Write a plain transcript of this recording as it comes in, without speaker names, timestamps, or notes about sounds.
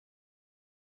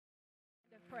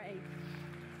pray.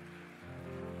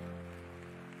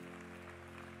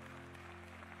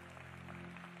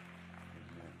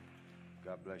 Amen.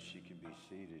 God bless you. You can be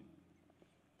seated.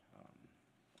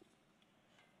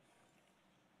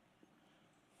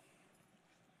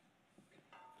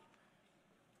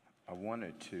 I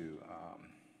wanted to,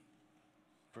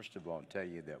 first of all, tell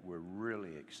you that we're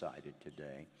really excited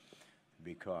today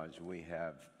because we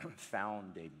have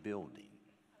found a building.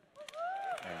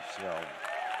 And so,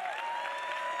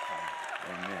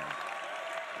 amen.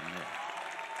 Amen.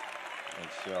 And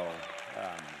so,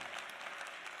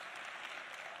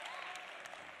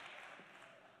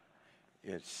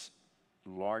 it's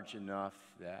large enough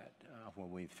that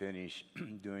when we finish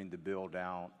doing the build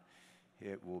out,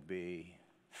 it will be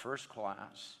first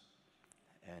class,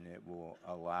 and it will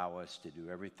allow us to do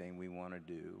everything we want to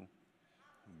do.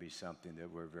 It'll be something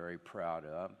that we're very proud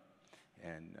of.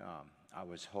 And I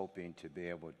was hoping to be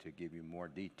able to give you more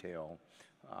detail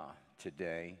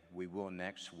today. We will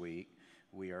next week.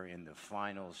 We are in the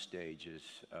final stages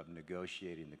of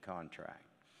negotiating the contract.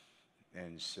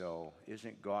 And so,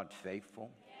 isn't God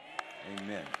faithful?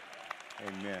 Amen.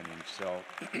 Amen. And so,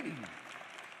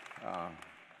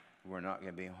 we're not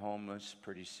going to be homeless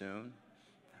pretty soon.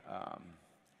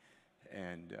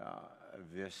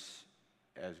 This,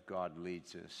 as God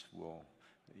leads us, will,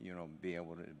 be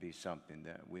able to be something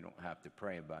that we don't have to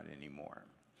pray about anymore.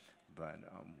 But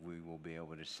we will be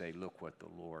able to say, look what the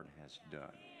Lord has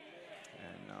done.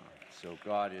 And so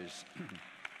God is,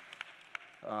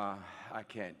 I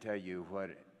can't tell you what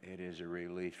it is a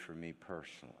relief for me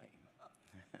personally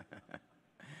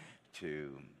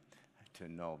to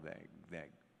know that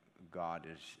God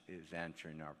is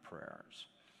answering our prayers.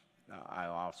 I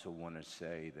also want to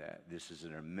say that this is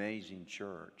an amazing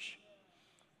church.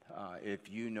 If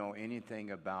you know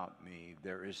anything about me,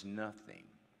 there is nothing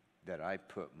that I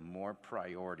put more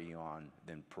priority on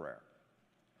than prayer.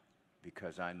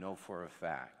 Because I know for a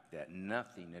fact that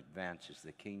nothing advances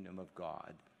the kingdom of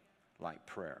God like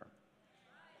prayer.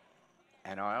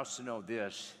 And I also know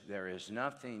this, there is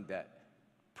nothing that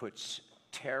puts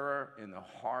terror in the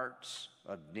hearts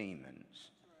of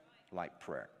demons like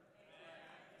prayer.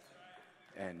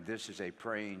 And this is a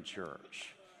praying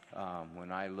church.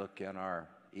 When I look in our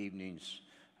evenings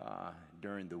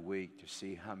during the week to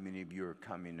see how many of you are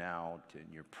coming out and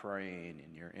you're praying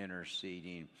and you're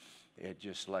interceding, it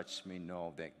just lets me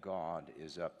know that God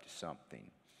is up to something.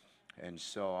 And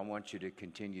so I want you to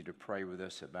continue to pray with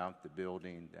us about the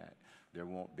building, that there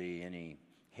won't be any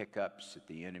hiccups, that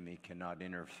the enemy cannot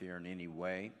interfere in any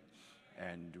way.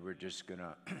 And we're just going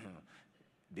to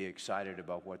be excited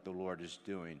about what the Lord is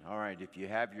doing. All right, if you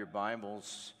have your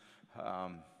Bibles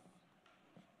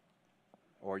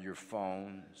or your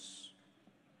phones,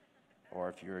 or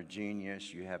if you're a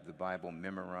genius, you have the Bible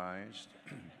memorized.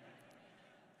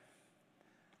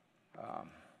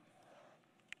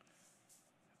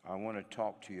 I want to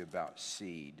talk to you about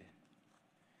seed.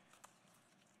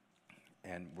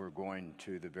 And we're going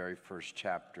to the very first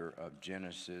chapter of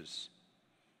Genesis.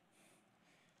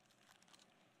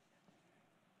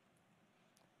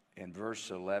 In verse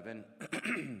 11,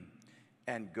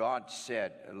 and God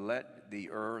said, let the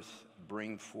earth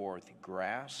bring forth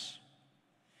grass,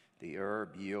 the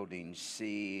herb yielding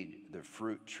seed, the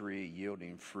fruit tree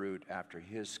yielding fruit after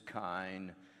his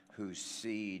kind, whose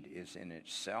seed is in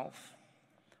itself,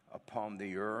 upon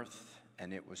the earth,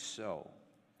 and it was so.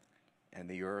 And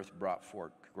the earth brought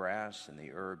forth grass, and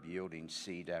the herb yielding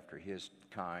seed after his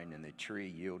kind, and the tree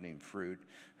yielding fruit,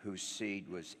 whose seed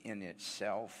was in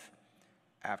itself,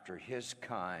 after his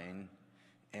kind,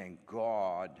 and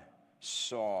God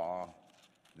saw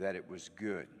that it was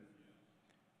good.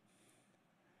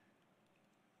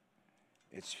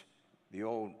 It's the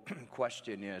old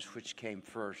question is, which came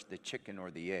first, the chicken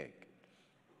or the egg?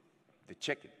 The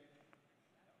chicken.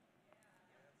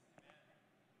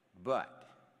 But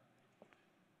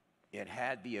it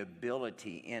had the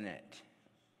ability in it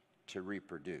to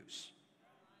reproduce.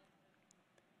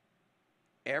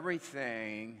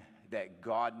 Everything that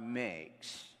God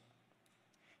makes,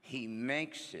 he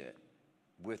makes it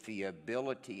with the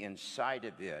ability inside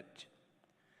of it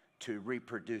to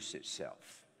reproduce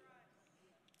itself.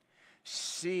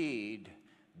 Seed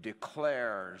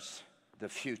declares the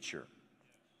future.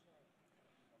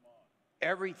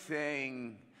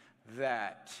 Everything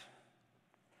that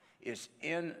is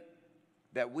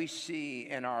that we see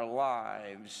in our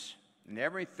lives, and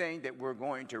everything that we're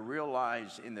going to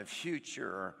realize in the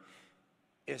future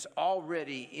is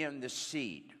already in the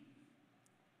seed.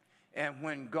 And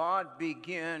when God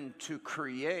began to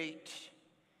create,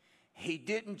 he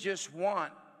didn't just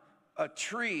want a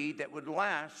tree that would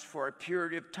last for a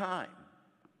period of time.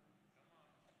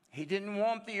 He didn't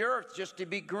want the earth just to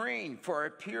be green for a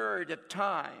period of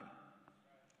time.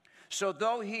 So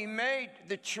though he made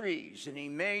the trees, and he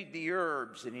made the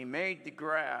herbs, and he made the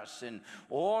grass, and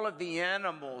all of the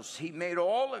animals, he made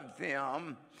all of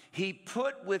them, he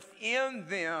put within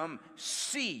them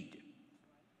seed.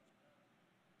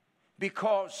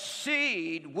 Because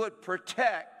seed would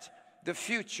protect the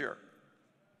future.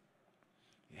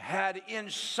 It had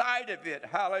inside of it,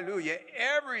 hallelujah,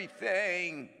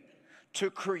 everything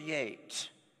to create.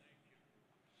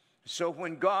 So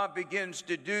when God begins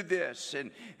to do this,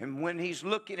 and when he's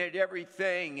looking at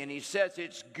everything and he says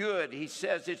it's good, he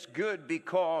says it's good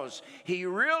because he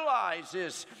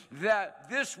realizes that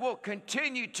this will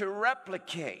continue to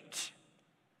replicate.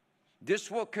 This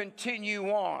will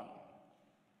continue on.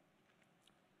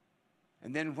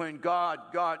 And then when God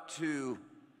got to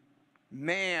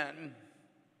man,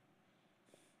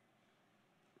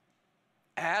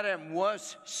 Adam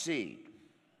was seed.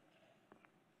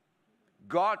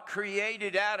 God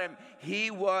created Adam,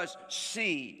 he was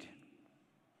seed.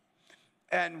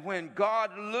 And when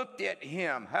God looked at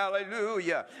him,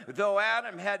 hallelujah, though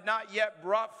Adam had not yet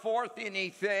brought forth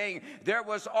anything, there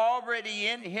was already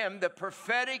in him the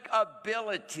prophetic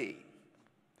ability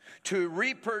to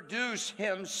reproduce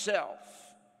himself.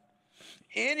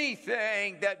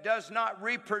 Anything that does not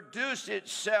reproduce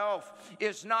itself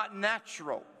is not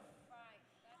natural.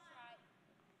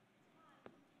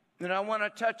 And I want to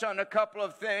touch on a couple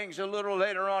of things a little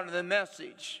later on in the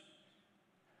message.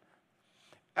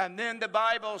 And then the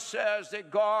Bible says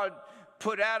that God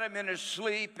put Adam in his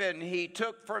sleep, and he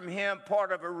took from him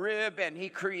part of a rib, and he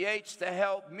creates the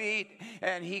helpmeet,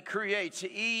 and he creates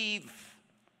Eve.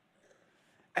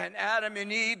 And Adam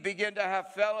and Eve begin to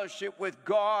have fellowship with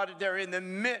God. They're in the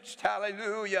midst,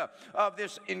 hallelujah, of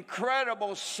this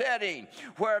incredible setting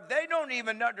where they don't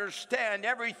even understand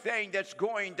everything that's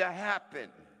going to happen.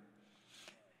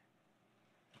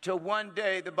 Till one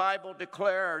day the Bible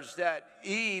declares that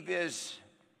Eve is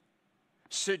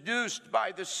seduced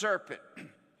by the serpent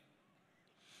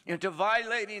into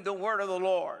violating the word of the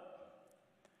Lord.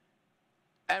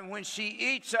 And when she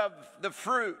eats of the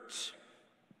fruit,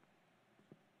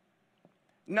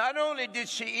 not only did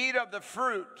she eat of the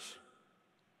fruit,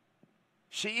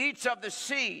 she eats of the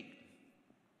seed.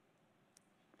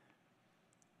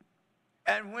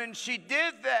 And when she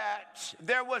did that,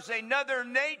 there was another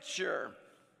nature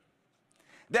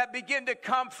that began to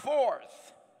come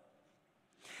forth.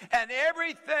 And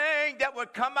everything that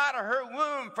would come out of her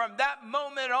womb from that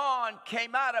moment on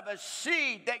came out of a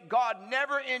seed that God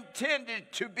never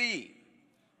intended to be.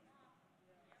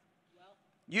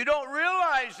 You don't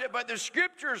realize it, but the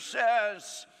scripture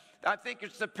says, I think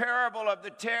it's the parable of the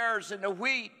tares and the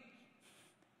wheat.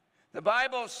 The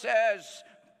Bible says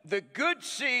the good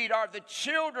seed are the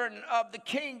children of the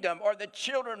kingdom, or the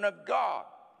children of God.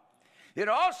 It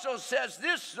also says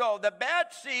this, though, the bad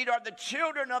seed are the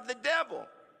children of the devil.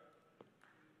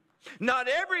 Not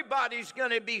everybody's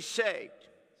going to be saved.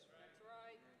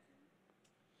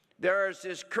 There's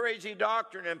this crazy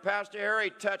doctrine, and Pastor Harry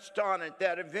touched on it,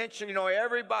 that eventually,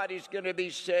 everybody's going to be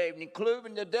saved,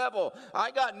 including the devil.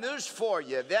 I got news for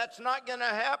you. That's not going to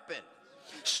happen.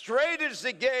 Straight is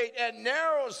the gate, and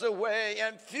narrow is the way,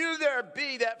 and few there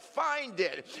be that find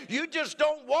it. You just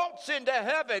don't waltz into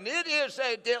heaven. It is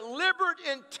a deliberate,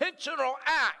 intentional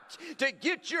act to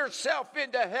get yourself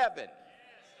into heaven.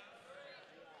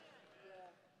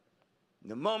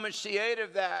 The moment she ate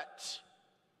of that,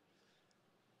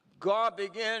 God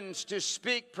begins to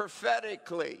speak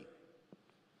prophetically.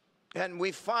 And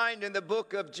we find in the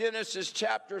book of Genesis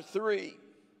chapter 3,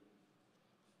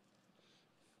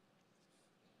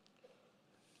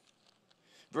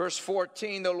 verse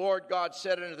 14, the Lord God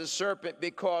said unto the serpent,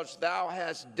 because thou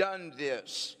hast done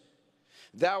this,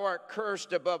 thou art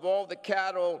cursed above all the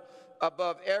cattle,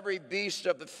 above every beast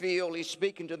of the field. He's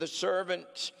speaking to the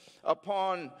servant.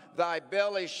 Upon thy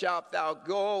belly shalt thou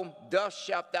go, dust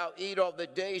shalt thou eat all the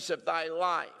days of thy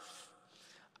life.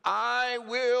 I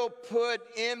will put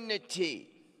enmity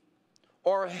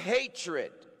or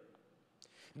hatred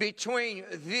between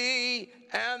thee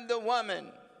and the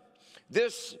woman.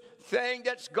 This thing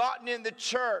that's gotten in the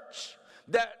church,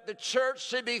 that the church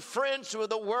should be friends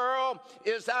with the world,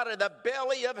 is out of the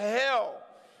belly of hell.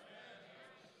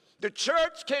 The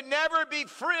church can never be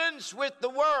friends with the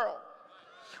world.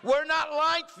 We're not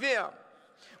like them.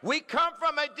 We come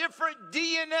from a different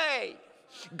DNA.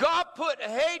 God put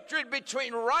hatred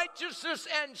between righteousness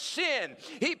and sin.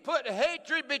 He put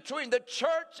hatred between the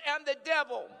church and the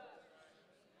devil.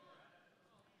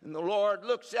 And the Lord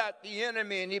looks at the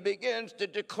enemy and he begins to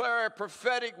declare a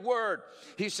prophetic word.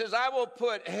 He says, I will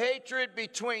put hatred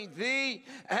between thee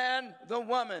and the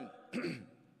woman,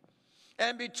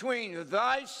 and between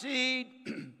thy seed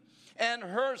and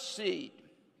her seed.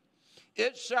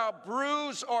 It shall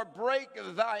bruise or break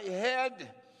thy head,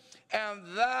 and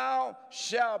thou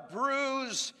shalt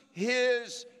bruise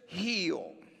his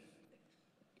heel.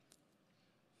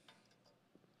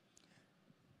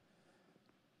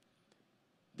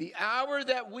 The hour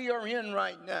that we are in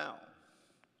right now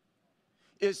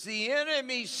is the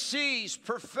enemy sees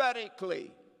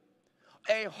prophetically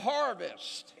a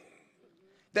harvest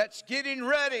that's getting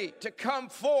ready to come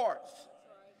forth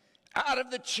out of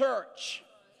the church.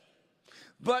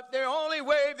 But the only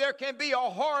way there can be a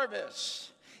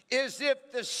harvest is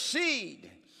if the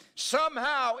seed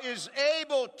somehow is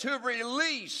able to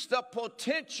release the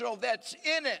potential that's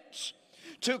in it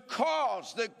to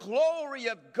cause the glory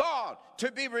of God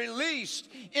to be released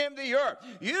in the earth.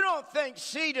 You don't think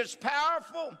seed is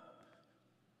powerful?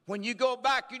 When you go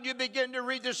back and you begin to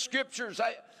read the scriptures,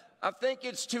 I think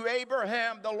it's to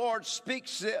Abraham the Lord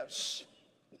speaks this.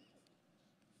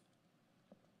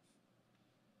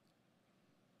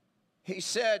 He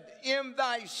said, in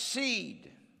thy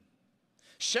seed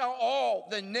shall all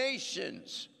the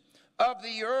nations of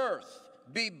the earth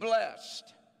be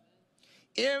blessed.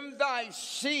 In thy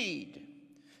seed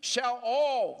shall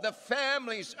all the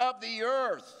families of the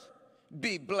earth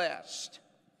be blessed.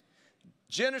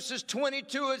 Genesis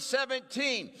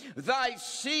 22:17, thy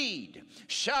seed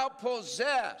shall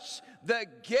possess the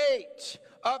gate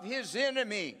of his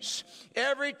enemies.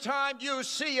 Every time you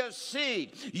see a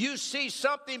seed, you see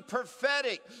something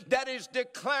prophetic that is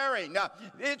declaring,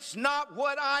 it's not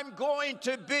what I'm going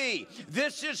to be.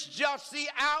 This is just the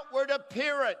outward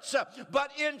appearance.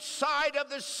 But inside of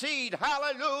the seed,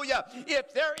 hallelujah,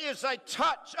 if there is a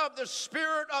touch of the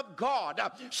Spirit of God,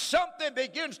 something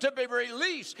begins to be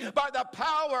released by the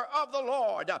power of the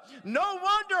Lord. No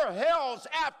wonder hell's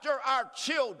after our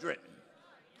children.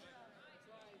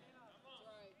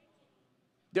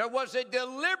 There was a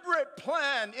deliberate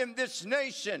plan in this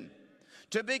nation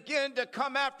to begin to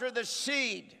come after the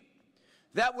seed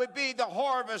that would be the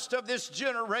harvest of this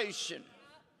generation.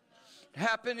 It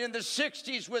happened in the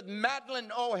 60s with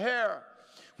Madeleine O'Hare.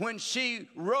 When she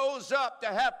rose up to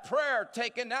have prayer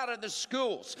taken out of the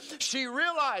schools, she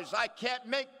realized, I can't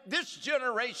make this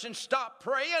generation stop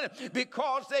praying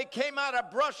because they came out of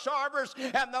brush arbors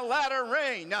and the latter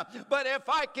rain. But if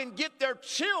I can get their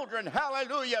children,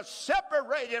 hallelujah,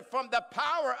 separated from the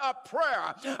power of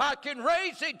prayer, I can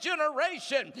raise a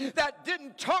generation that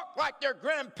didn't talk like their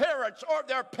grandparents or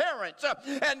their parents.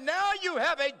 And now you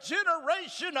have a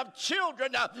generation of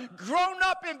children grown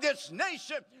up in this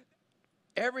nation.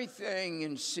 Everything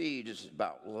in seed is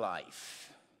about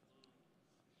life.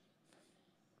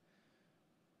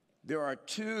 There are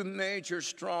two major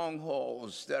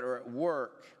strongholds that are at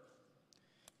work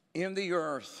in the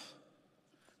earth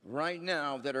right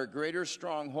now that are greater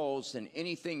strongholds than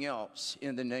anything else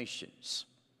in the nations.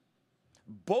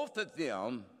 Both of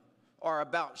them are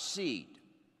about seed.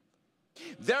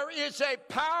 There is a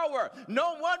power.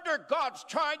 No wonder God's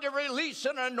trying to release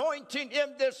an anointing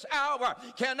in this hour.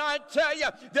 Can I tell you,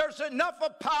 there's enough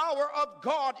of power of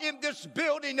God in this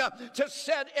building to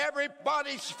set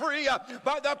everybody free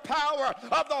by the power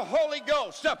of the Holy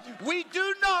Ghost. We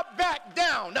do not back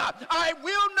down. I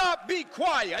will not be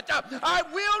quiet. I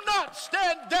will not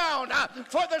stand down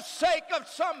for the sake of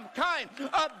some kind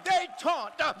of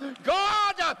detente.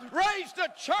 God raised the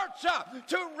church up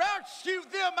to rescue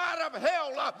them out of hell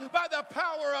by the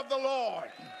power of the Lord.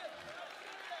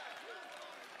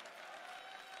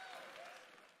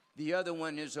 The other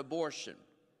one is abortion.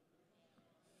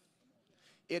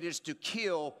 It is to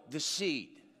kill the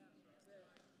seed.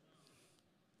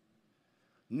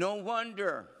 No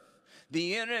wonder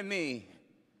the enemy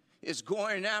is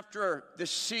going after the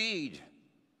seed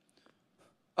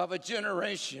of a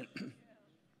generation.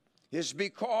 It's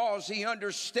because he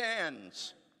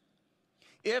understands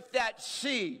if that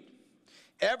seed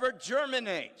ever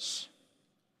germinates,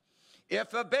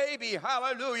 if a baby,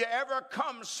 hallelujah, ever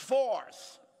comes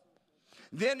forth,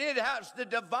 then it has the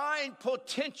divine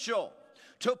potential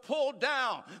to pull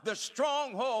down the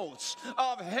strongholds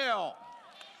of hell.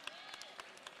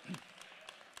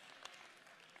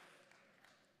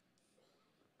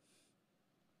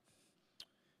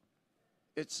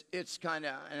 It's kind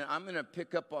of, and I'm going to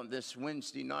pick up on this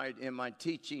Wednesday night in my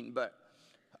teaching, but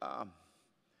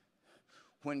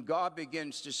when God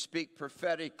begins to speak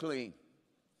prophetically,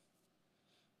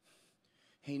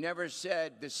 he never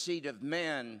said the seed of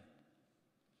man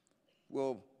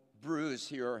will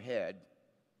bruise your head.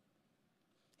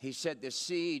 He said, the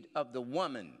seed of the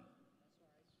woman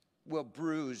will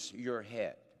bruise your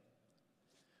head.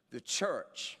 The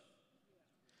church.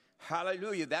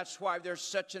 Hallelujah. That's why there's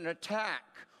such an attack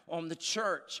on the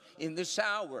church in this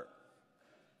hour.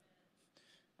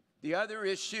 The other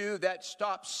issue that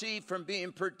stops seed from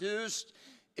being produced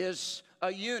is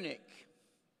a eunuch.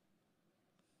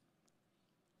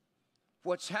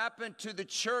 What's happened to the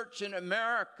church in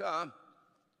America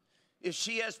is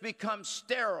she has become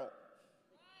sterile.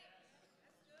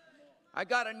 I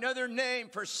got another name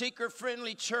for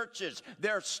seeker-friendly churches.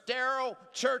 They're sterile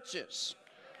churches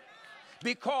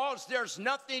because there's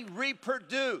nothing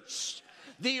reproduced.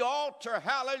 The altar,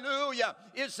 hallelujah,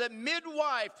 is a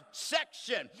midwife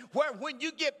section where when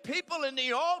you get people in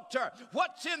the altar,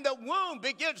 what's in the womb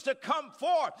begins to come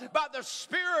forth by the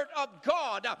Spirit of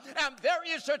God. And there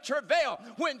is a travail.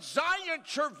 When Zion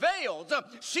travails,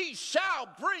 she shall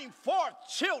bring forth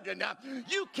children.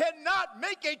 You cannot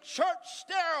make a church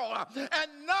sterile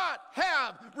and not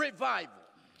have revival.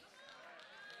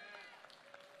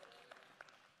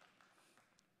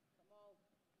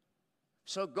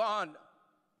 So God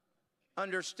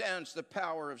understands the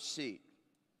power of seed.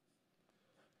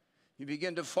 You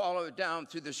begin to follow it down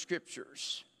through the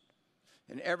scriptures.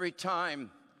 And every time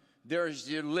there's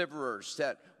deliverers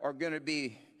that are going to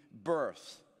be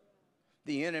birthed,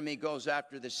 the enemy goes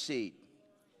after the seed.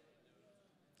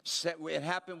 It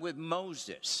happened with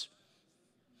Moses.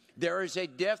 There is a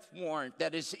death warrant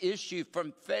that is issued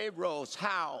from Pharaoh's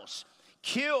house.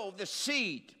 Kill the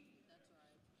seed.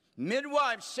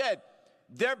 Midwives said,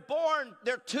 they're born,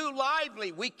 they're too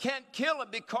lively. We can't kill them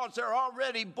because they're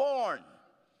already born.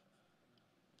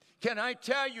 Can I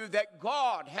tell you that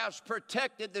God has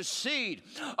protected the seed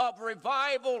of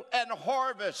revival and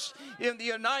harvest in the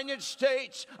United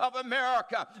States of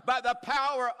America by the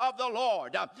power of the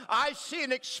Lord? I see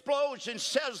an explosion,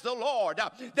 says the Lord,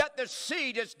 that the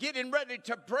seed is getting ready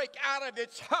to break out of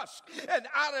its husk and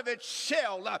out of its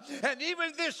shell. And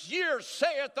even this year,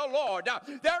 saith the Lord,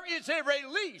 there is a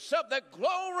release of the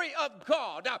glory of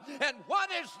God. And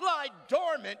what is lying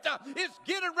dormant is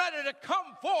getting ready to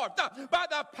come forth by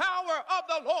the power of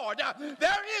the Lord.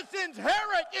 There is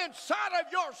inherent inside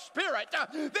of your spirit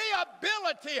the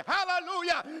ability,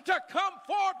 hallelujah, to come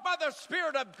forth by the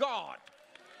Spirit of God.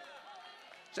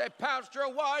 Say, Pastor,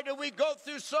 why do we go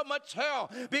through so much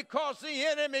hell? Because the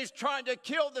enemy's trying to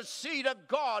kill the seed of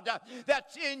God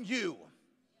that's in you.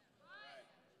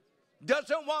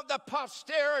 Doesn't want the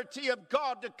posterity of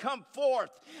God to come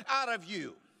forth out of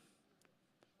you.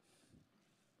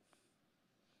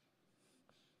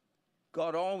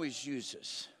 God always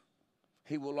uses.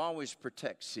 He will always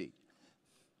protect seed.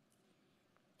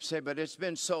 Say, but it's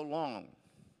been so long.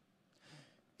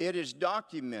 It is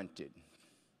documented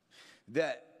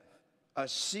that a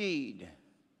seed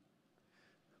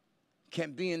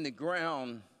can be in the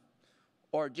ground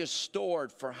or just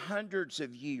stored for hundreds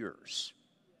of years.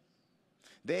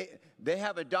 They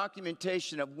have a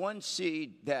documentation of one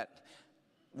seed that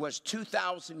was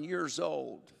 2,000 years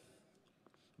old.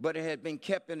 But it had been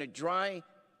kept in a dry,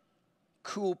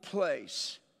 cool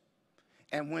place.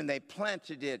 And when they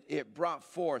planted it, it brought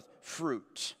forth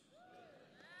fruit.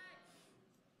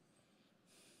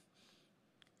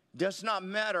 Does not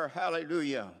matter,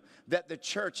 hallelujah, that the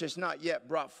church has not yet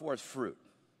brought forth fruit.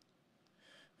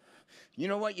 You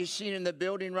know what you're seeing in the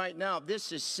building right now?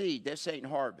 This is seed. This ain't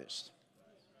harvest.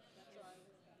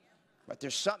 But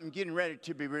there's something getting ready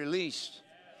to be released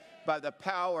by the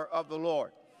power of the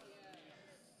Lord.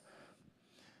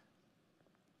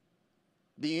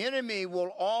 The enemy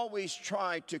will always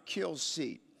try to kill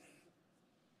seed.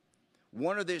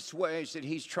 One of these ways that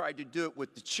he's tried to do it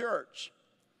with the church,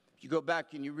 if you go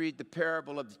back and you read the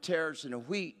parable of the tares and the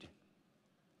wheat,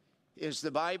 is the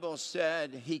Bible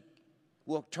said he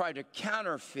will try to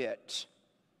counterfeit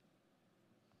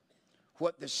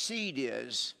what the seed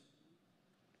is.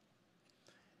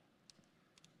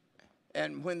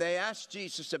 And when they asked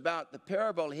Jesus about the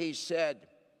parable, he said,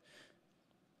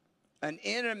 an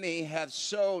enemy hath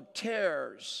sowed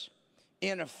tares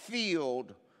in a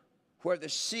field where the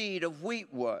seed of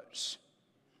wheat was.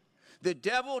 The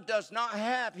devil does not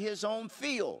have his own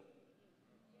field.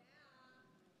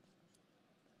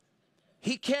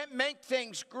 He can't make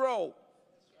things grow.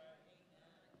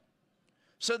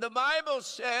 So the Bible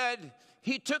said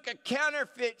he took a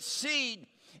counterfeit seed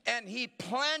and he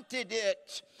planted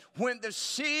it when the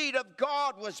seed of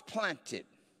God was planted.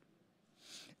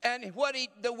 And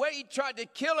the way he tried to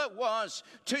kill it was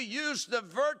to use the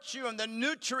virtue and the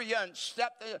nutrients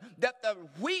that the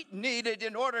wheat needed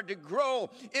in order to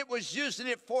grow. It was using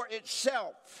it for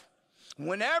itself.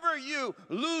 Whenever you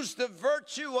lose the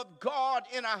virtue of God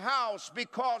in a house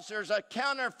because there's a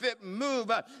counterfeit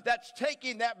move that's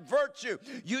taking that virtue,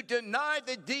 you deny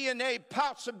the DNA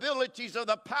possibilities of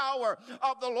the power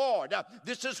of the Lord.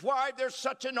 This is why there's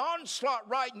such an onslaught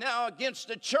right now against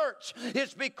the church.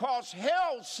 It's because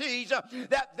hell sees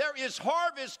that there is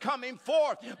harvest coming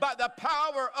forth by the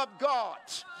power of God.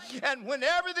 And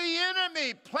whenever the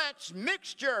enemy plants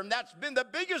mixture, and that's been the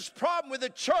biggest problem with the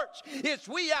church, is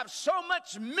we have so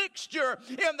much mixture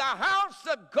in the house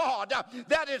of God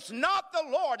that is not the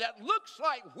Lord. It looks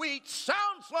like wheat,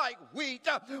 sounds like wheat,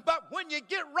 but when you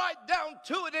get right down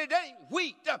to it, it ain't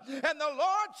wheat. And the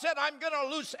Lord said, I'm going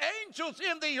to loose angels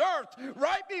in the earth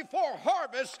right before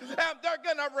harvest, and they're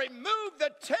going to remove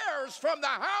the tares from the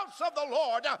house of the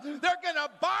Lord. They're going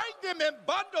to bind them in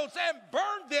bundles and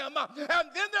burn them, and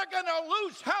then they're going to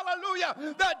loose, hallelujah,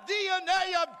 the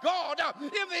DNA of God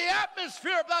in the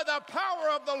atmosphere by the power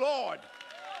of the Lord.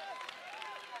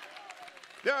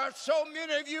 There are so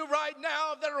many of you right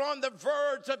now that are on the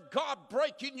verge of God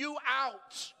breaking you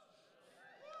out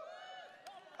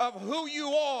of who you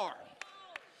are.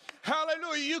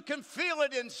 Hallelujah. You can feel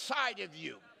it inside of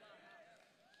you.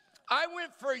 I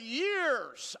went for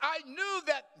years. I knew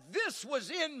that this was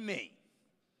in me,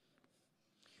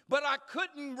 but I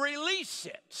couldn't release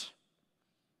it.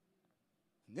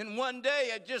 Then one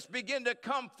day it just began to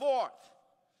come forth.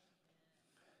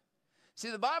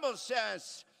 See, the Bible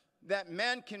says that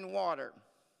man can water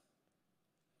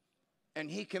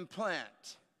and he can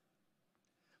plant,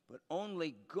 but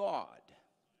only God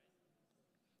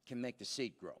can make the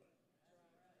seed grow.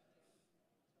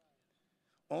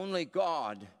 Only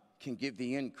God can give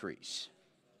the increase.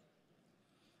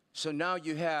 So now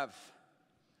you have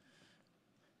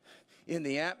in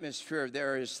the atmosphere,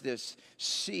 there is this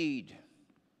seed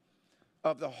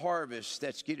of the harvest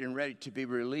that's getting ready to be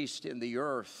released in the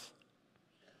earth,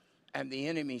 and the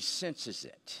enemy senses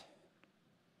it.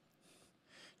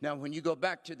 Now, when you go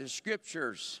back to the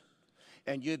scriptures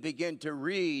and you begin to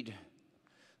read,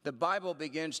 the Bible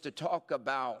begins to talk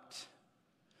about,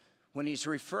 when he's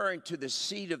referring to the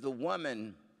seed of the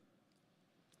woman,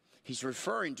 he's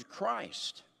referring to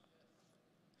Christ.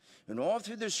 And all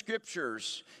through the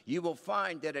scriptures, you will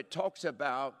find that it talks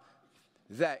about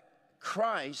that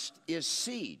Christ is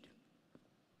seed.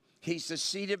 He's the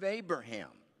seed of Abraham.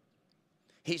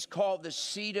 He's called the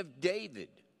seed of David.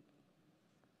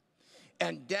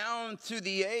 And down through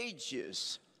the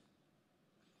ages,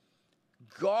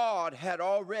 God had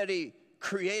already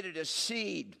created a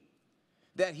seed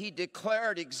that he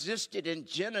declared existed in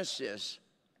Genesis.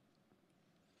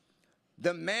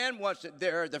 The man wasn't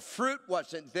there, the fruit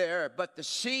wasn't there, but the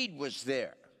seed was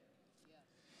there.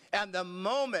 And the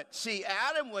moment, see,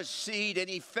 Adam was seed and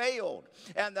he failed.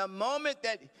 And the moment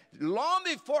that, long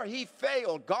before he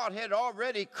failed, God had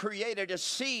already created a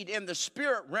seed in the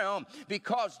spirit realm,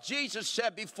 because Jesus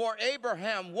said, before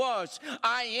Abraham was,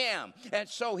 I am. And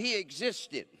so he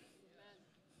existed.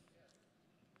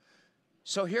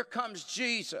 So here comes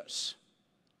Jesus.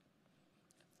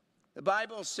 The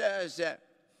Bible says that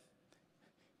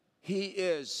he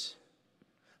is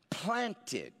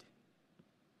planted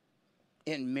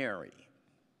in Mary.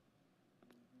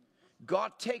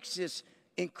 God takes this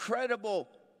incredible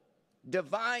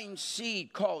divine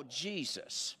seed called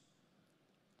Jesus,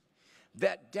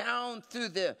 that down through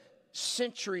the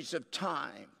centuries of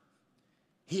time,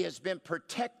 he has been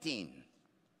protecting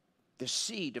the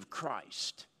seed of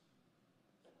Christ.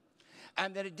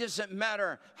 And that it doesn't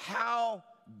matter how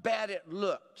bad it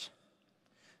looked,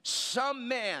 some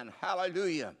man,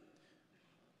 hallelujah,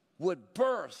 would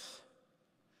birth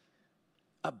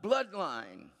a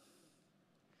bloodline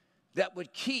that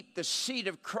would keep the seed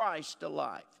of Christ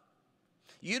alive.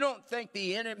 You don't think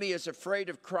the enemy is afraid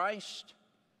of Christ?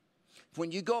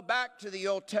 When you go back to the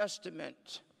Old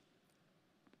Testament,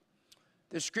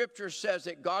 the scripture says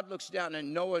that God looks down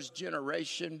in Noah's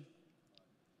generation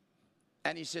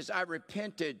and he says, I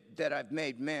repented that I've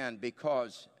made man,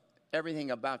 because everything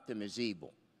about them is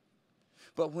evil.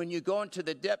 But when you go into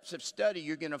the depths of study,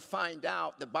 you're going to find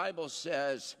out the Bible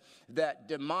says that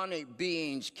demonic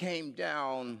beings came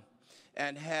down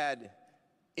and had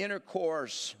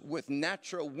intercourse with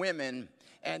natural women,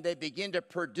 and they begin to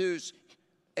produce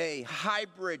a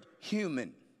hybrid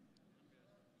human.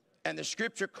 And the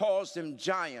scripture calls them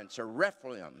giants or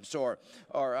Rephaims or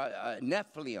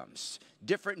Nephilims,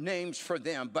 different names for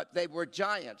them, but they were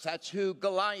giants. That's who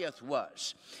Goliath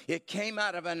was. It came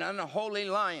out of an unholy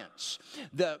alliance.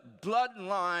 The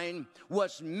bloodline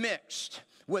was mixed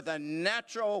with a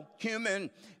natural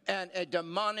human and a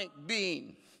demonic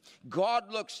being.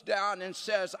 God looks down and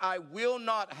says, I will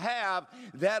not have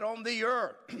that on the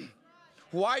earth.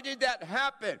 Why did that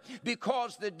happen?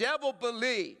 Because the devil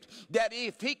believed that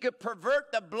if he could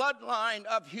pervert the bloodline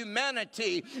of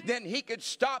humanity, then he could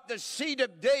stop the seed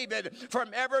of David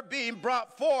from ever being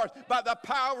brought forth by the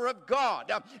power of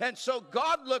God. And so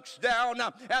God looks down,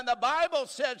 and the Bible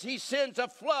says he sends a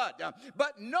flood.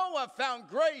 But Noah found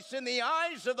grace in the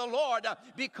eyes of the Lord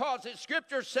because the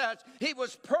scripture says he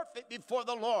was perfect before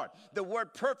the Lord. The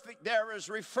word perfect there is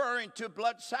referring to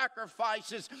blood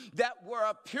sacrifices that were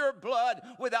of pure blood,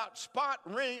 without spot,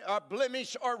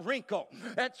 blemish, or wrinkle.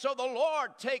 And so the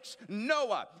Lord takes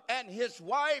Noah and his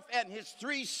wife and his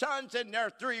 3 sons and their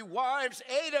 3 wives,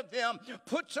 8 of them,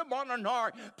 puts them on an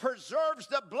ark, preserves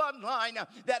the bloodline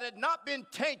that had not been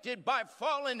tainted by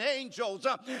fallen angels.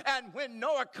 And when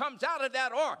Noah comes out of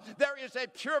that ark, there is a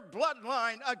pure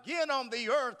bloodline again on the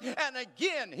earth. And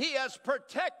again, he has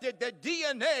protected the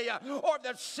DNA or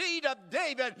the seed of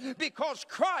David, because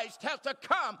Christ has to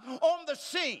come on the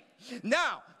scene.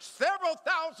 Now, several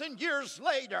thousand years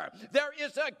later, there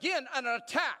is again an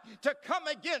attack to come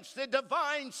against the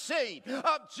divine seed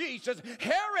of Jesus.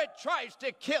 Herod tries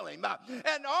to kill him,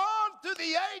 and all through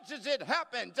the ages it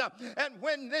happens. And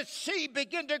when this seed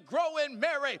begins to grow in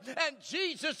Mary, and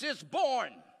Jesus is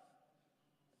born,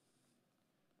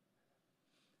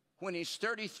 when he's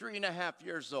 33 and a half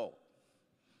years old,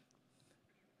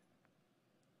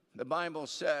 the Bible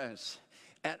says,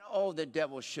 and oh, the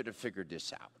devil should have figured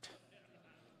this out.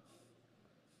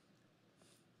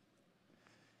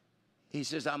 He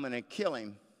says, I'm going to kill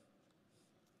him,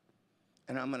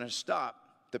 and I'm going to stop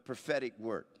the prophetic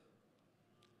word.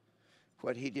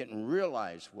 What he didn't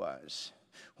realize was,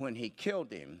 when he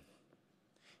killed him,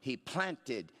 he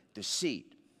planted the seed.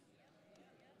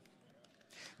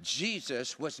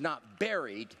 Jesus was not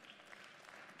buried.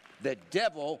 The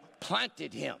devil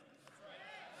planted him.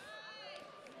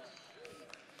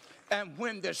 And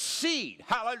when the seed,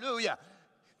 hallelujah,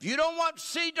 if you don't want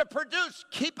seed to produce,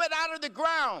 keep it out of the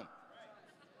ground.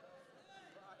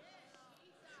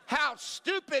 How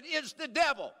stupid is the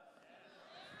devil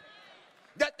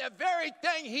that the very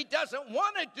thing he doesn't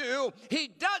want to do, he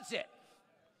does it.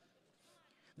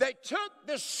 They took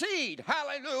the seed,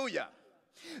 hallelujah,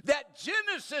 that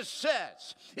Genesis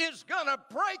says is going to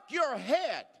break your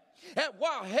head. And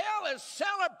while hell is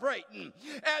celebrating,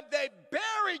 and they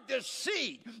buried the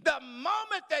seed, the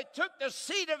moment they took the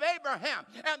seed of Abraham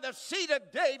and the seed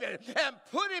of David and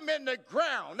put him in the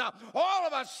ground, all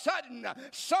of a sudden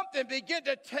something began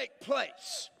to take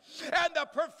place. And the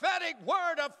prophetic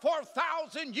word of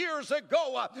 4,000 years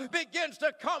ago begins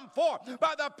to come forth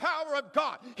by the power of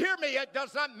God. Hear me, it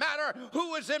does not matter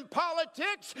who is in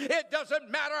politics. It doesn't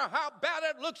matter how bad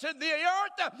it looks in the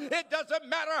earth. It doesn't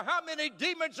matter how many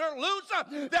demons are loose.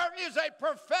 There is a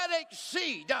prophetic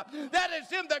seed that is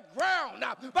in the ground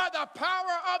by the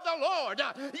power of the Lord.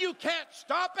 You can't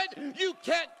stop it. You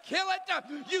can't kill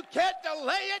it. You can't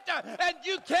delay it. And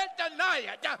you can't deny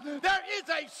it. There is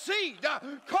a seed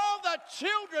called the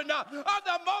children of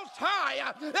the Most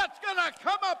High that's going to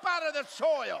come up out of the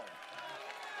soil.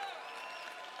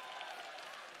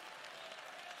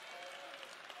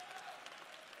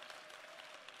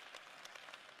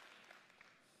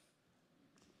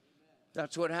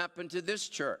 That's what happened to this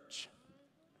church.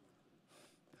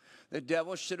 The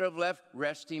devil should have left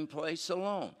Resting Place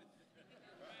alone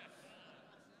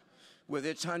with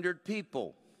its 100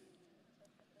 people,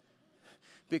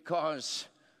 because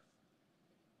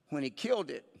when he killed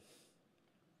it,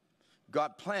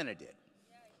 God planted it.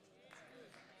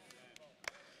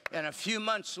 And a few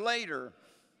months later,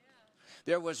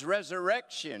 there was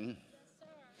resurrection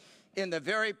in the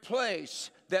very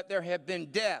place that there had been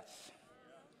death.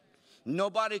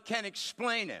 Nobody can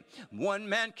explain it. One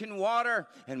man can water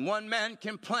and one man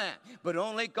can plant, but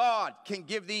only God can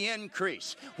give the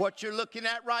increase. What you're looking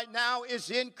at right now is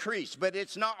increase, but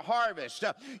it's not harvest.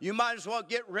 You might as well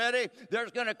get ready. There's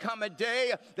going to come a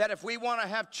day that if we want to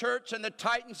have church in the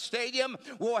Titan Stadium,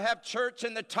 we'll have church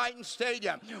in the Titan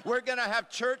Stadium. We're going to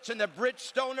have church in the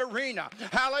Bridgestone Arena.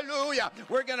 Hallelujah.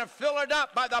 We're going to fill it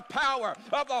up by the power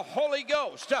of the Holy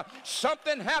Ghost.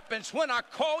 Something happens when I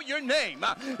call your name.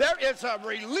 There is a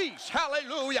release,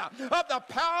 hallelujah, of the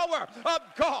power of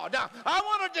God. I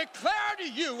want to declare to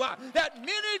you that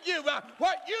many of you,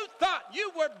 what you thought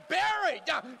you were buried,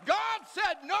 God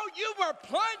said, no, you were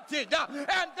planted,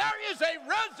 and there is a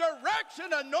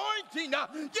resurrection anointing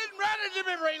getting ready to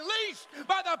be released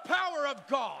by the power of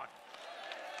God.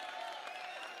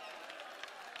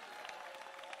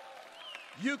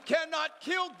 You cannot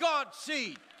kill God's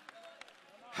seed.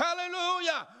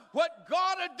 Hallelujah. What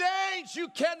God ordains, you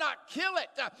cannot kill it.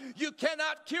 You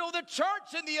cannot kill the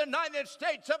church in the United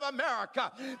States of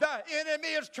America. The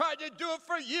enemy has tried to do it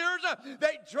for years.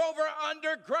 They drove her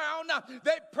underground.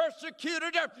 They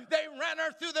persecuted her. They ran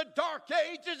her through the dark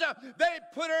ages. They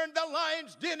put her in the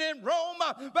lion's den in Rome.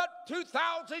 But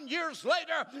 2,000 years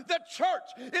later, the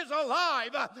church is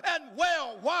alive and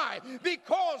well. Why?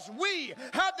 Because we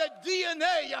have the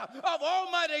DNA of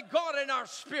Almighty God in our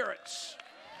spirits.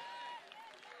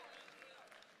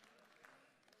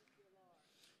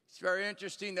 It's very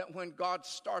interesting that when God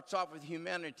starts off with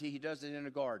humanity, he does it in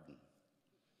a garden.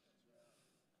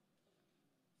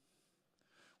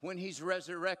 When he's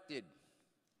resurrected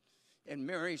and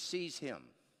Mary sees him,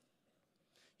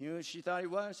 you know what she thought he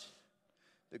was?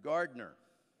 The gardener.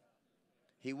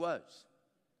 He was.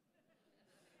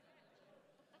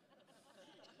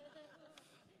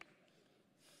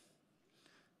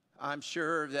 I'm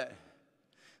sure that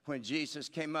when Jesus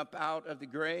came up out of the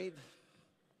grave,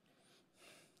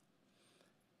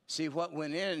 see, what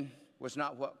went in was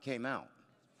not what came out.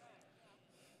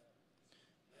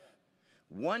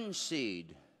 One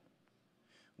seed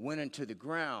went into the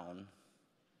ground,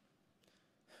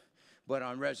 but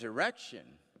on resurrection,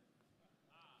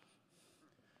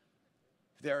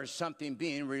 there is something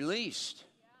being released.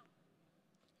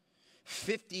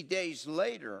 50 days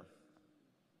later,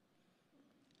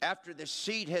 after the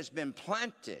seed has been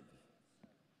planted,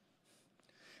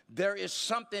 there is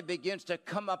something begins to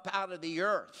come up out of the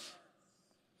earth.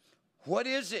 What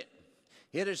is it?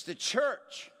 It is the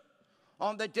church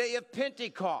on the day of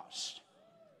Pentecost.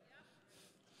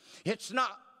 It's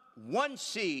not one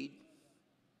seed,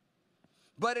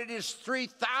 but it is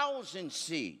 3,000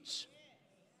 seeds.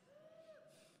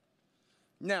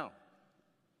 Now,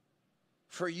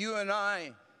 for you and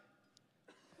I,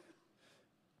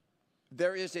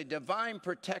 there is a divine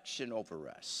protection over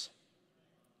us.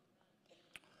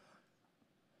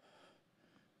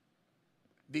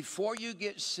 Before you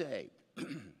get saved,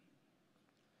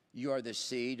 you are the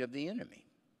seed of the enemy.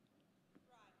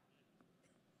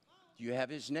 You have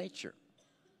his nature.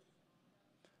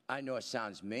 I know it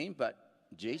sounds mean, but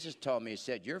Jesus told me, he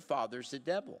said, your father's the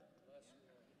devil.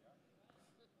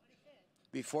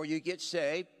 Before you get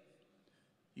saved,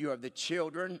 you are the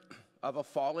children of a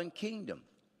fallen kingdom.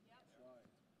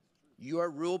 You are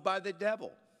ruled by the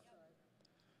devil.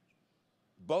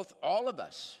 Both, all of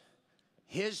us.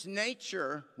 His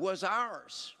nature was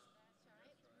ours.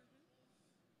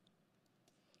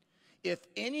 If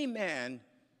any man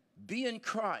be in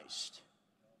Christ,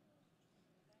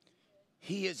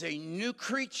 he is a new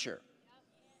creature.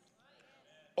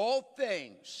 All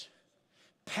things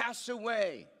pass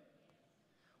away.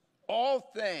 All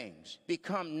things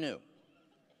become new.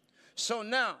 So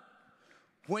now,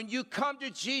 when you come to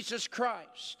Jesus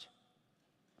Christ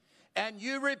and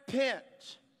you repent,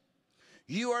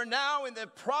 you are now in the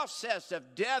process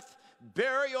of death,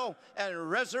 burial,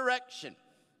 and resurrection.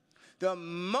 The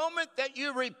moment that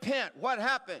you repent, what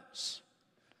happens?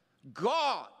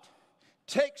 God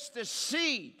takes the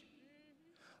seed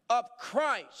of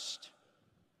Christ,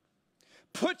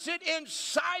 puts it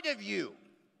inside of you,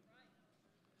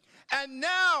 and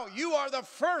now you are the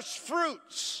first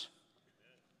fruits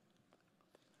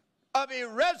of a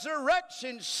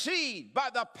resurrection seed by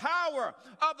the power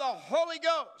of the Holy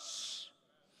Ghost.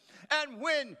 And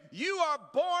when you are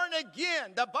born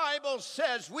again, the Bible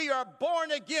says we are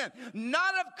born again,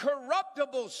 not of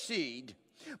corruptible seed,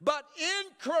 but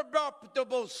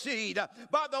incorruptible seed,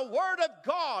 by the word of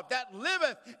God that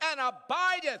liveth and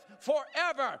abideth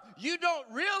forever. You don't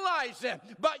realize it,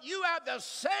 but you have the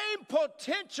same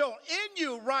potential in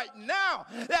you right now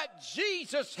that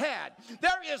Jesus had.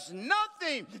 There is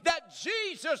nothing that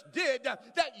Jesus did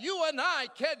that you and I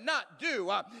cannot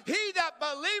do. He that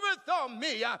believeth on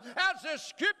me, as the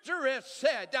scripture has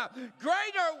said,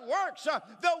 greater works,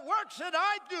 the works that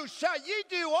I do shall ye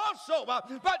do also,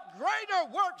 but greater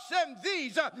works than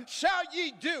these shall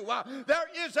ye do. There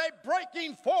is a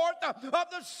breaking forth of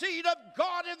the seed of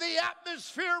God in the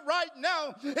atmosphere right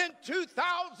now in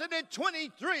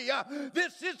 2023.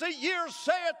 This is the year,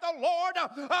 saith the Lord,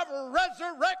 of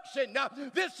resurrection.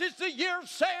 This is the year,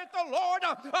 saith the Lord,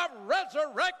 of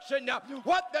resurrection.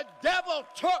 What the devil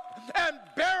took and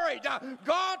buried,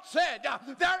 God said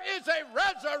there is a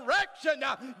resurrection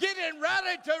getting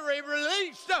ready to be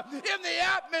released in the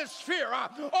atmosphere.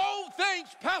 Old things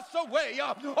pass away.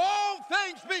 All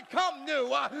things become new.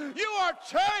 You are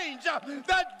changed.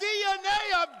 The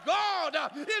DNA of God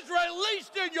is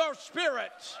released in your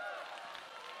spirit.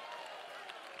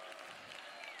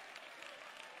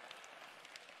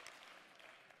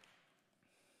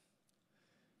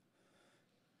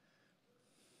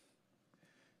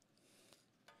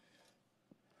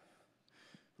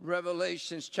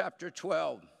 Revelations chapter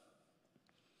 12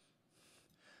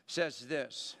 says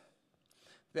this,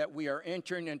 that we are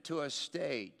entering into a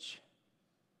stage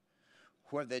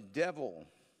where the devil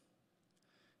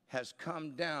has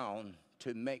come down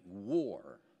to make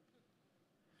war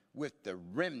with the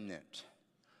remnant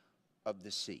of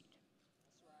the seed.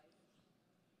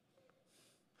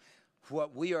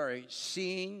 What we are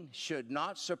seeing should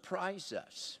not surprise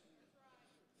us.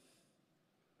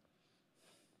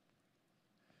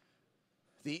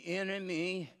 The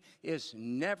enemy is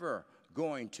never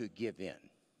going to give in.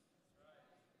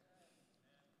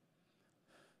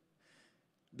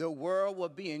 The world will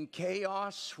be in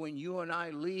chaos when you and I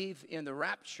leave in the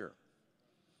rapture.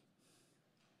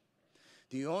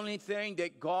 The only thing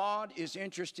that God is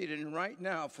interested in right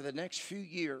now for the next few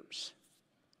years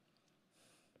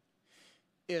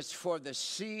is for the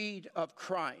seed of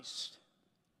Christ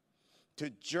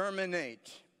to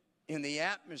germinate in the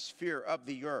atmosphere of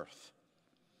the earth,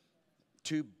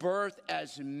 to birth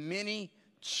as many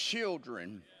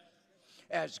children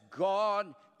as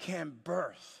God can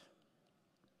birth.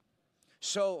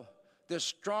 So the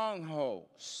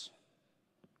strongholds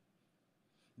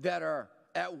that are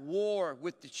at war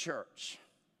with the church,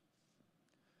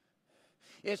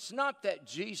 it's not that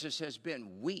Jesus has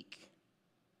been weak.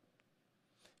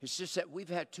 It's just that we've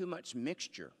had too much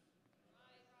mixture.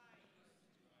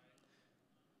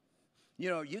 You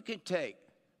know, you can take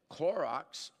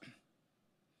Clorox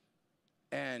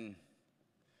and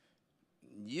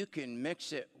you can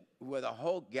mix it with a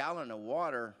whole gallon of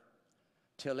water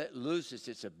till it loses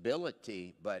its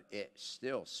ability, but it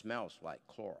still smells like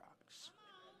Clorox.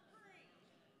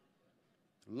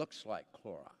 Looks like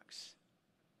Clorox.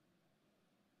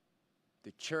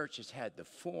 The church has had the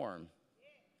form,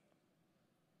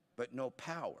 but no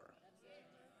power.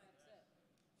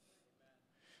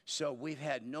 So we've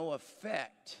had no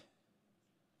effect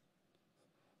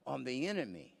on the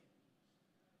enemy.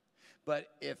 But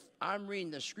if I'm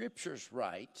reading the scriptures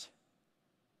right,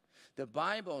 the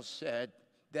Bible said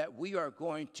that we are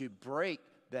going to break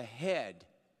the head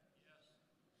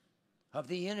of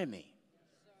the enemy.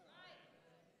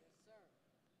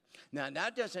 Now,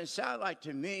 that doesn't sound like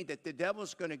to me that the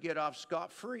devil's going to get off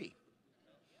scot-free.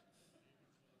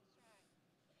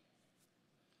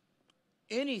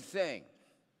 Anything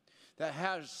that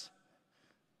has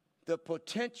the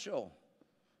potential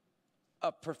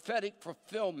of prophetic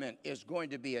fulfillment is going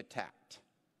to be attacked.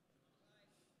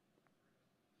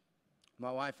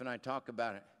 My wife and I talk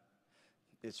about it.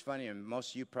 It's funny, and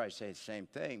most of you probably say the same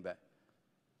thing, but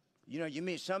you know, you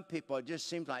meet some people, it just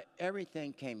seems like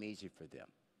everything came easy for them.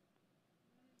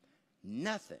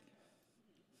 Nothing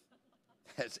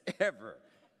has ever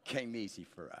came easy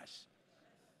for us.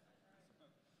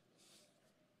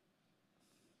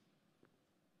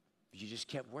 You just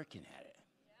kept working at it.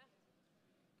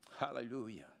 Yeah.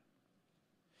 Hallelujah.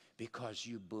 Because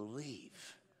you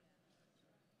believe.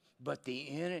 But the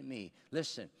enemy,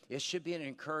 listen, it should be an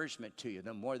encouragement to you.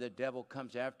 The more the devil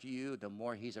comes after you, the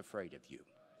more he's afraid of you.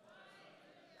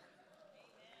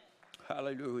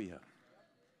 Amen. Hallelujah.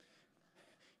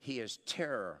 He is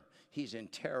terror. He's in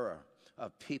terror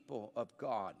of people of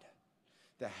God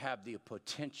that have the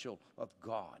potential of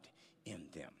God in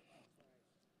them.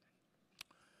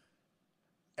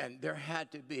 And there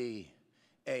had to be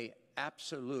an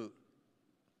absolute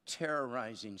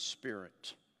terrorizing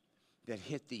spirit that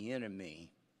hit the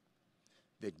enemy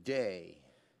the day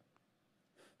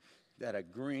that a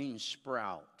green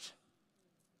sprout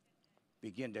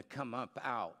began to come up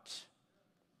out.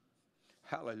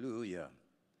 Hallelujah.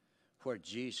 Where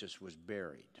Jesus was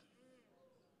buried.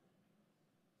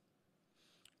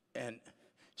 And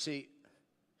see,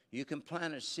 you can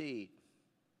plant a seed,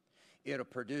 it'll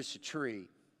produce a tree,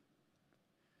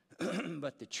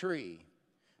 but the tree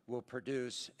will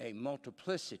produce a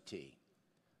multiplicity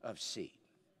of seed.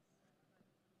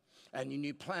 And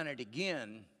you plant it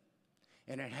again,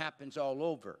 and it happens all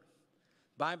over.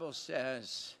 Bible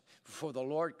says, before the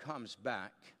Lord comes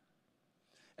back,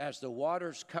 as the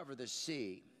waters cover the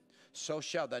sea, so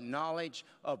shall the knowledge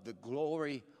of the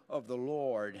glory of the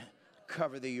Lord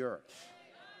cover the earth.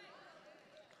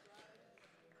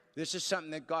 This is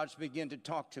something that God's begun to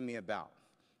talk to me about.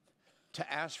 To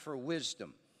ask for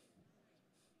wisdom.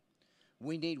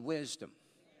 We need wisdom.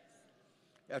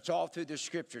 That's all through the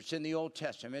scripture. It's in the Old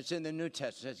Testament. It's in the New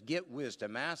Testament. It says, get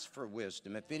wisdom. Ask for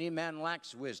wisdom. If any man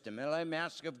lacks wisdom, let him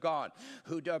ask of God,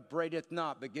 who upbraideth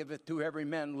not, but giveth to every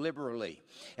man liberally.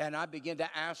 And I begin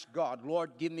to ask God,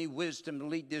 Lord, give me wisdom to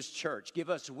lead this church. Give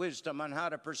us wisdom on how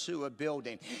to pursue a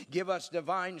building. Give us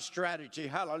divine strategy,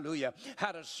 hallelujah,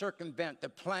 how to circumvent the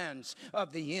plans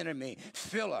of the enemy.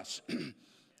 Fill us.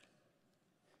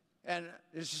 And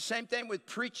it's the same thing with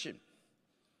preaching.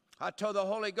 I told the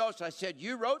Holy Ghost, I said,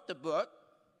 you wrote the book.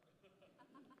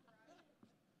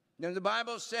 Then the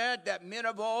Bible said that men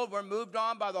of old were moved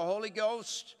on by the Holy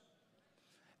Ghost.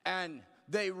 And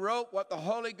they wrote what the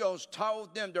Holy Ghost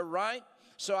told them to write.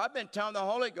 So I've been telling the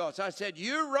Holy Ghost, I said,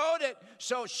 you wrote it,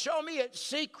 so show me its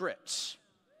secrets.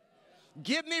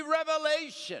 Give me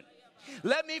revelation.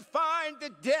 Let me find the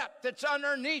depth that's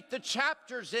underneath the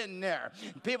chapters in there.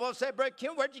 People say, Brother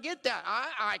Kim, where'd you get that?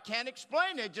 I can't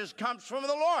explain it. It just comes from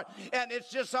the Lord. And it's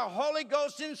just a Holy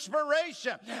Ghost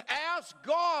inspiration. Ask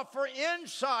God for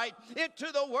insight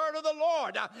into the word of the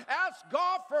Lord. Ask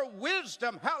God for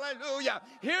wisdom. Hallelujah.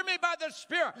 Hear me by the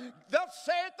Spirit. Thus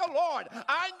saith the Lord,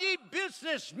 I need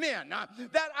businessmen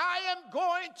that I am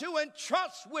going to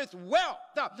entrust with wealth.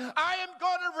 I am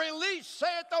going to release,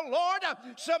 saith the Lord,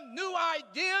 some new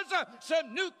ideas,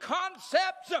 some new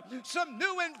concepts, some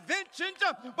new inventions,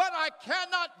 but I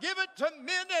cannot give it to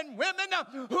men and women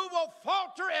who will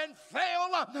falter and fail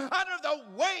under the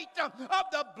weight of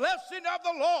the blessing of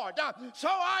the Lord. So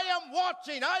I am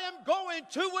watching, I am going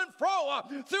to and fro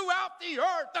throughout the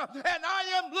earth, and I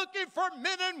am looking for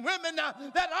men and women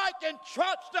that I can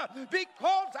trust,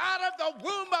 because out of the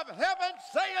womb of heaven,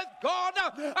 saith God,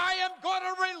 I am going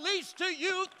to release to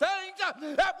you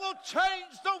things that will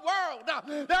change the world.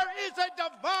 There is a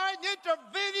divine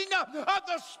intervening of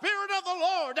the Spirit of the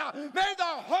Lord. May the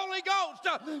Holy Ghost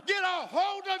get a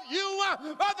hold of you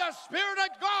by the Spirit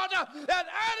of God, and out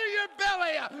of your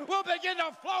belly will begin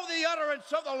to flow the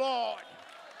utterance of the Lord.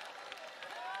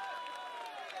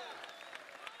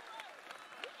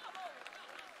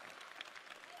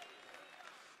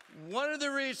 One of the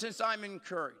reasons I'm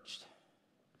encouraged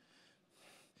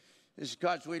is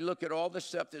because we look at all the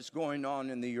stuff that's going on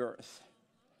in the earth.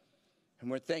 And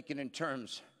we're thinking in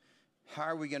terms, how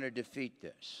are we going to defeat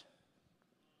this?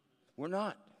 We're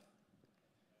not.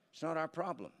 It's not our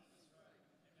problem.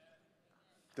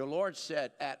 The Lord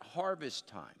said at harvest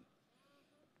time,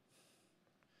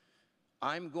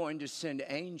 I'm going to send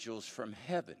angels from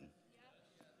heaven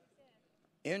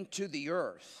into the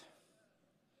earth,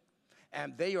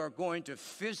 and they are going to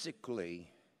physically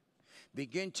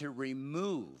begin to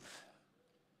remove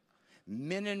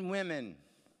men and women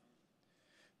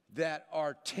that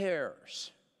are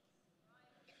tares,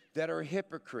 that are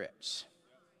hypocrites,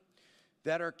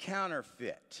 that are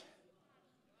counterfeit.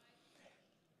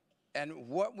 And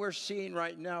what we're seeing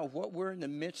right now, what we're in the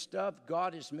midst of,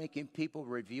 God is making people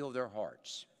reveal their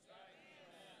hearts.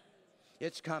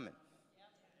 It's coming.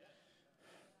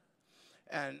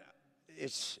 And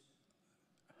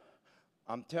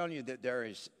I'm telling you that there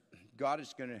is, God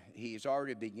is going to, He's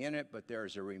already begun it, but there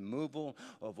is a removal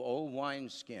of old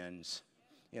wineskins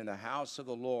in the house of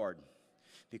the Lord,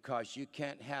 because you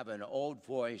can't have an old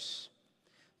voice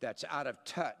that's out of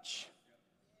touch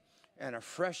and a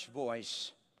fresh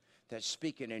voice that's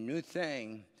speaking a new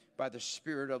thing by the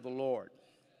Spirit of the Lord.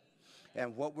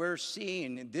 And what we're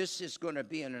seeing, this is going to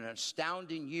be an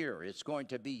astounding year. It's going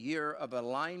to be a year of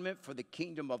alignment for the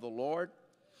kingdom of the Lord.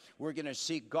 We're going to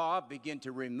see God begin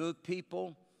to remove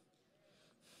people.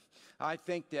 I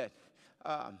think that,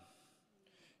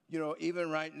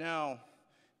 even right now,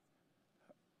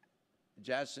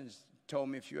 Jason's told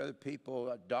me a few other people,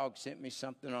 a dog sent me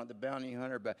something on the bounty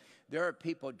hunter, but there are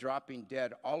people dropping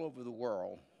dead all over the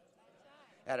world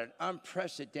at an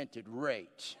unprecedented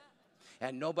rate,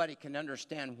 and nobody can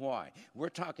understand why. We're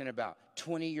talking about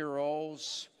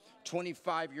 20-year-olds,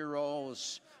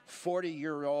 25-year-olds,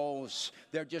 40-year-olds.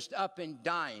 They're just up and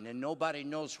dying, and nobody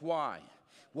knows why.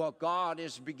 Well, God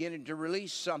is beginning to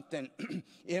release something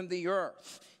in the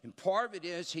earth. And part of it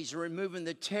is He's removing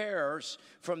the tares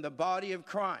from the body of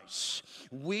Christ.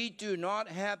 We do not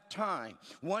have time,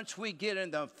 once we get in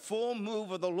the full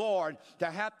move of the Lord, to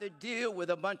have to deal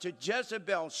with a bunch of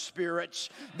Jezebel spirits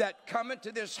that come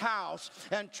into this house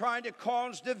and trying to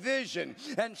cause division.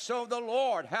 And so the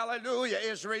Lord, hallelujah,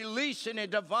 is releasing a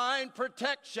divine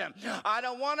protection. I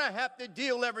don't want to have to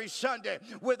deal every Sunday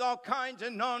with all kinds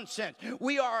of nonsense.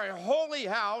 We are a holy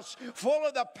house full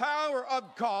of the power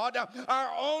of God. Our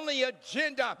only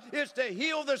agenda is to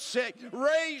heal the sick,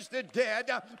 raise the dead,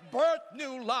 birth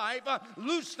new life,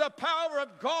 loose the power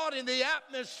of God in the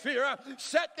atmosphere,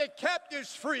 set the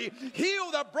captives free,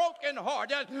 heal the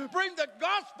brokenhearted, bring the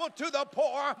gospel to the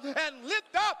poor, and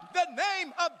lift up the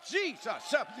name of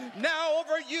Jesus. Now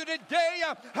over you today,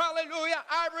 hallelujah,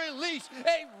 I release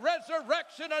a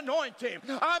resurrection anointing.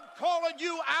 I'm calling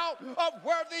you out of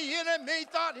where the enemy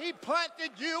thought he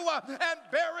planted you and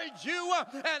buried you.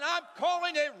 And I'm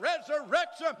calling a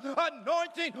resurrection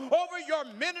anointing over your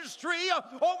ministry,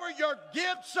 over your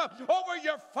gifts, over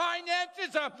your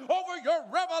finances, over your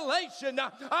revelation.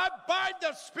 I bind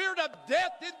the spirit of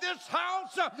death in this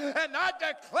house, and I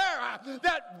declare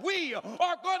that we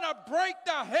are going to break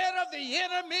the head of the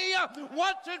enemy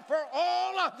once and for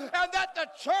all, and that the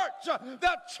church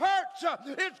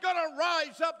is going to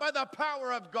rise up by the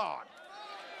power of God.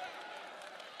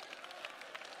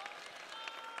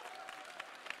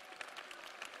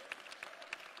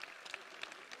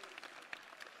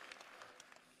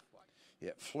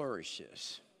 It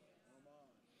flourishes.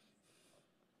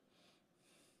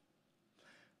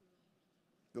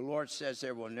 The Lord says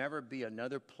there will never be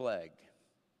another plague.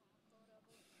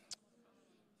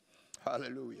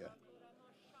 Hallelujah.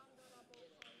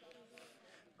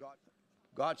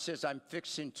 God says, I'm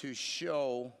fixing to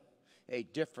show a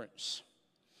difference.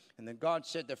 And then God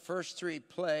said the first 3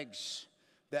 plagues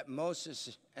that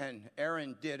Moses and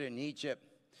Aaron did in Egypt,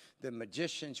 the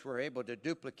magicians were able to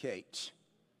duplicate.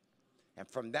 And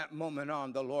from that moment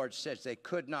on, the Lord says they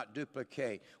could not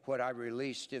duplicate what I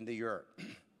released in the earth.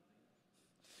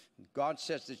 God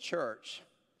says the church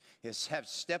have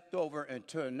stepped over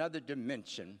into another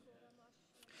dimension.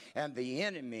 And the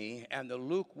enemy and the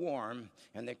lukewarm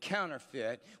and the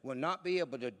counterfeit will not be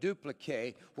able to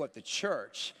duplicate what the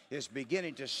church is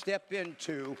beginning to step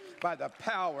into by the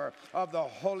power of the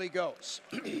Holy Ghost.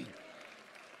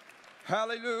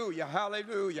 Hallelujah,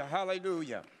 hallelujah,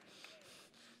 hallelujah.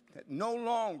 That no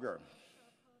longer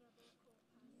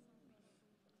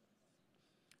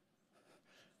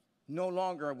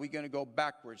are we going to go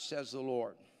backwards, says the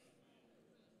Lord.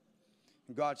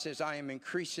 God says, I am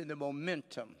increasing the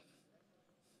momentum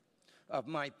of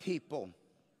my people.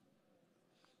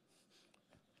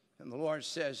 And the Lord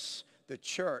says the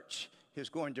church is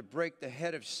going to break the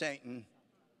head of Satan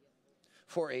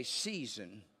for a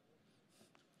season.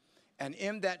 And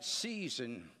in that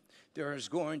season, there is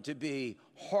going to be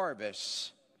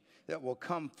harvests that will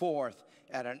come forth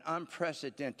at an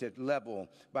unprecedented level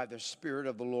by the Spirit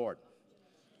of the Lord.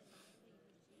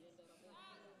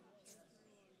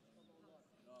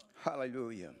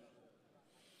 Hallelujah.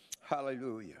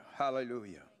 Hallelujah.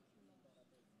 Hallelujah.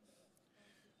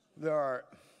 The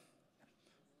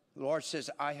Lord says,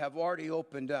 I have already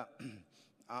opened up.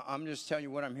 I'm just telling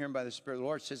you what I'm hearing by the Spirit. The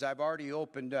Lord says, I've already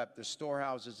opened up the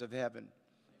storehouses of heaven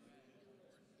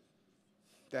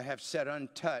that have sat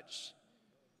untouched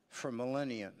for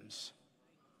millenniums.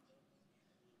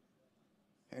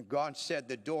 And God said,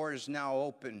 the door is now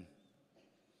open.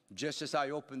 Just as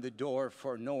I opened the door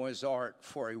for Noah's Ark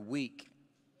for a week,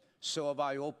 so have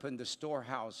I opened the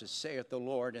storehouses, saith the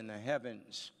Lord, in the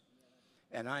heavens.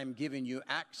 And I am giving you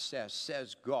access,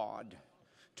 says God,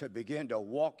 to begin to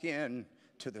walk in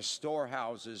to the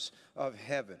storehouses of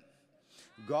heaven.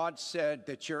 God said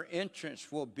that your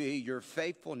entrance will be your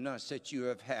faithfulness that you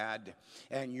have had,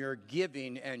 and your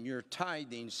giving and your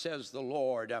tithing, says the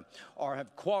Lord, or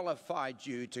have qualified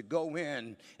you to go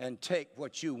in and take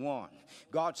what you want.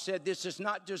 God said this is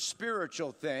not just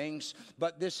spiritual things,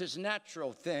 but this is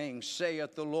natural things,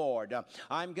 saith the Lord.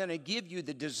 I'm going to give you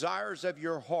the desires of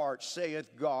your heart,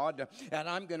 saith God, and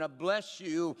I'm going to bless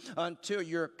you until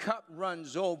your cup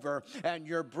runs over and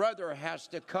your brother has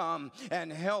to come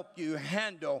and help you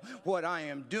handle what I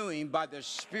am doing by the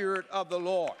Spirit of the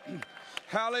Lord.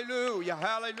 Hallelujah,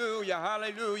 hallelujah,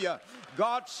 hallelujah.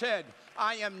 God said,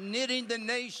 I am knitting the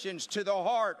nations to the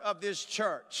heart of this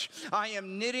church. I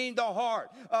am knitting the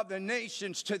heart of the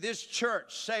nations to this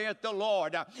church, saith the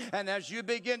Lord. And as you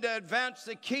begin to advance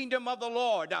the kingdom of the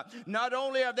Lord, not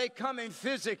only are they coming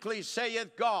physically,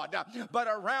 saith God, but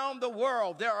around the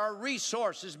world there are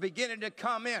resources beginning to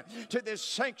come in to this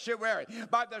sanctuary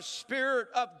by the Spirit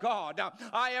of God.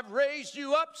 I have raised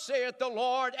you up, saith the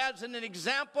Lord, as an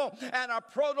example and a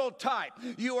prototype.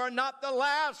 You are not the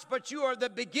last, but you are the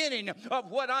beginning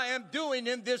of what I am doing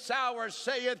in this hour,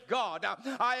 saith God.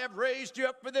 I have raised you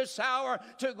up for this hour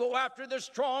to go after the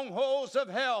strongholds of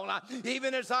hell.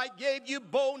 Even as I gave you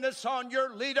boldness on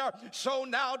your leader, so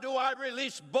now do I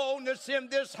release boldness in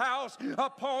this house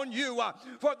upon you.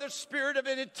 For the spirit of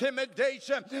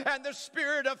intimidation and the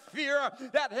spirit of fear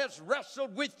that has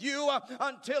wrestled with you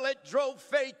until it drove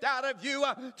faith out of you,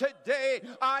 today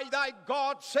I, thy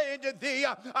God, say unto thee,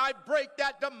 I break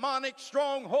that demonic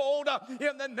stronghold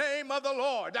in the name name of the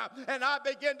Lord, and I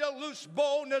begin to loose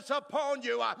boldness upon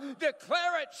you.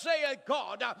 Declare it, saith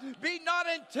God. Be not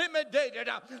intimidated.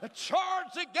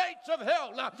 Charge the gates of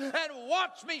hell and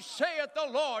watch me, saith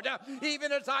the Lord.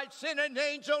 Even as I sent an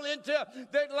angel into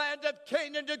the land of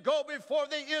Canaan to go before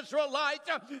the Israelites,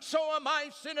 so am I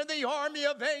sending the army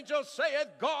of angels, saith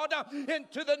God,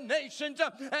 into the nations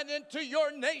and into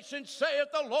your nation, saith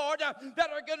the Lord, that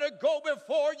are going to go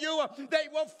before you. They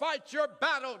will fight your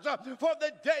battles, for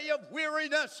the day of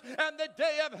weariness and the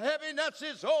day of heaviness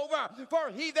is over. For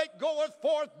he that goeth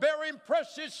forth bearing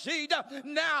precious seed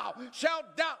now shall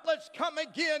doubtless come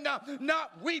again,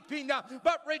 not weeping,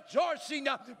 but rejoicing,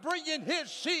 bringing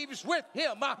his sheaves with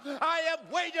him. I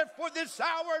have waited for this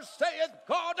hour, saith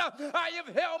God. I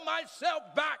have held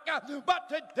myself back, but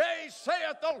today,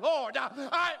 saith the Lord,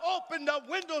 I open the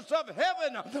windows of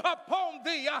heaven upon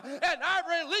thee, and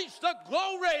I release the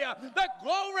glory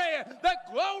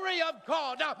of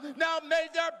God. Now may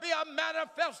there be a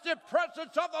manifested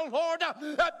presence of the Lord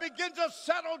that begins to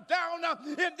settle down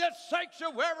in this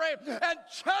sanctuary and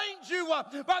change you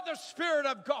by the Spirit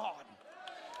of God.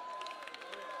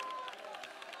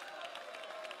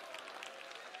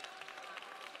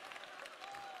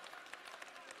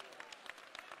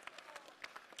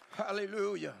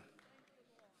 Hallelujah.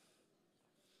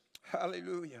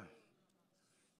 Hallelujah.